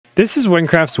This is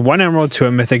Wynncraft's 1 Emerald to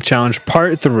a Mythic Challenge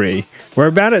Part 3. We're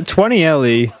about at 20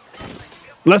 LE.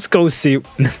 Let's go see...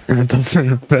 That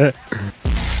doesn't fit.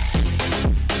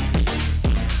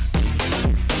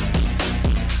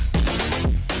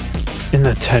 In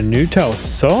the Tenuto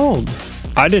sold.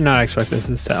 I did not expect this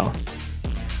to sell.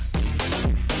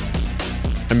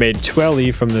 I made 2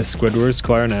 LE from this Squidward's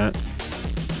Clarinet.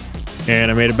 And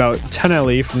I made about 10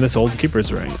 LE from this old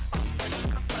Keeper's Ring.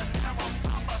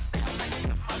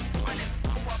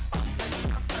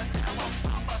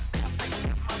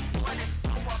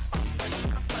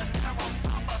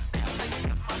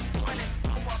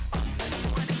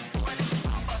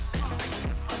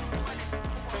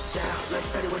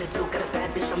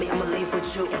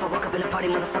 If I walk up in a party,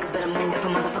 motherfuckers better move. If a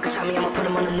motherfucker try me, I'ma put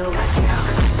him on the news. I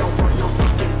don't want no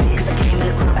fucking bitch, 'cause I came in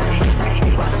the club out of his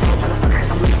face. Watch out, motherfucker,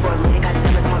 'cause I'm looking for a lick. Got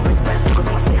diamonds on my wrist, brass knuckles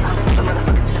on my fist. I'm fucking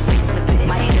motherfuckers in the face in the pit.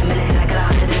 Might hit him in the head, I got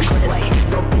 100 in the clip. Wait,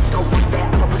 little bitch, don't want that.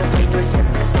 I'ma put a blade through his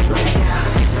chest, let them like down.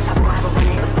 This chopper gon' have a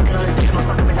running, but fucking on this bitch,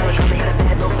 motherfucker, bitch, I ain't coming. Got a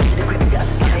bad little bitch, the grip is the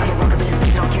other side. I'ma walk up in this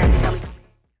bitch, I don't care if they tell me.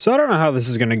 So I don't know how this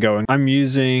is going to go. I'm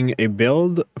using a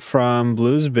build from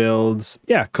Blues Builds.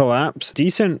 Yeah, Collapse.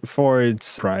 Decent for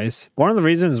its price. One of the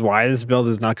reasons why this build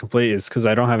is not complete is because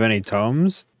I don't have any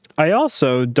tomes. I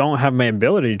also don't have my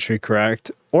ability tree correct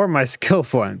or my skill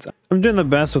points. I'm doing the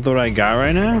best with what I got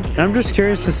right now. And I'm just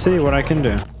curious to see what I can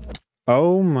do.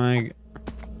 Oh my...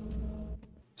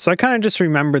 So I kind of just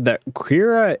remembered that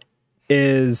Quira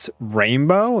is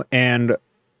rainbow, and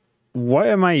what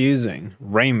am I using?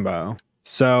 Rainbow.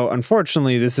 So,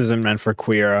 unfortunately, this isn't meant for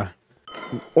Quira,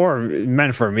 or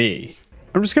meant for me.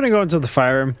 I'm just gonna go into the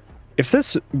fire room. If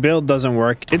this build doesn't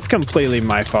work, it's completely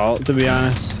my fault, to be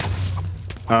honest.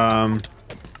 I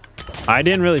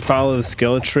didn't really follow the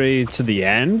skill tree to the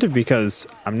end because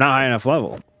I'm not high enough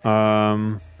level.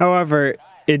 However,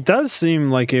 it does seem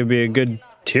like it'd be a good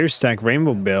tier stack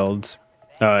rainbow build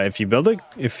if you build it,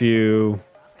 if you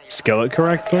skill it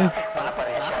correctly.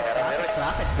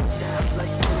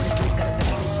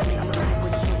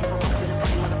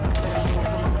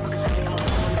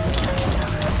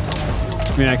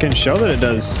 I mean, I can show that it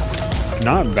does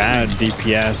not bad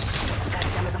DPS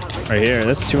right here.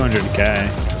 That's 200k.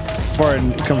 For a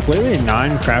completely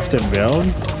non-crafted build,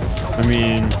 I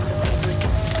mean,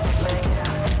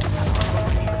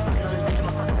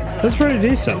 that's pretty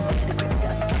decent.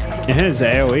 It has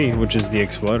AoE, which is the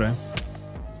exploder.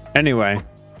 Anyway,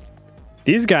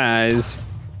 these guys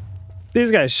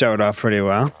showed off pretty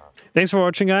well. Thanks for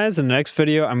watching, guys. In the next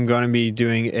video, I'm going to be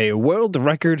doing a world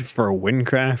record for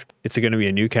Wynncraft. It's going to be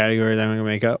a new category that I'm going to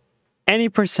make up. Any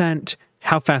percent,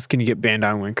 how fast can you get banned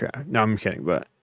on Wynncraft? No, I'm kidding, but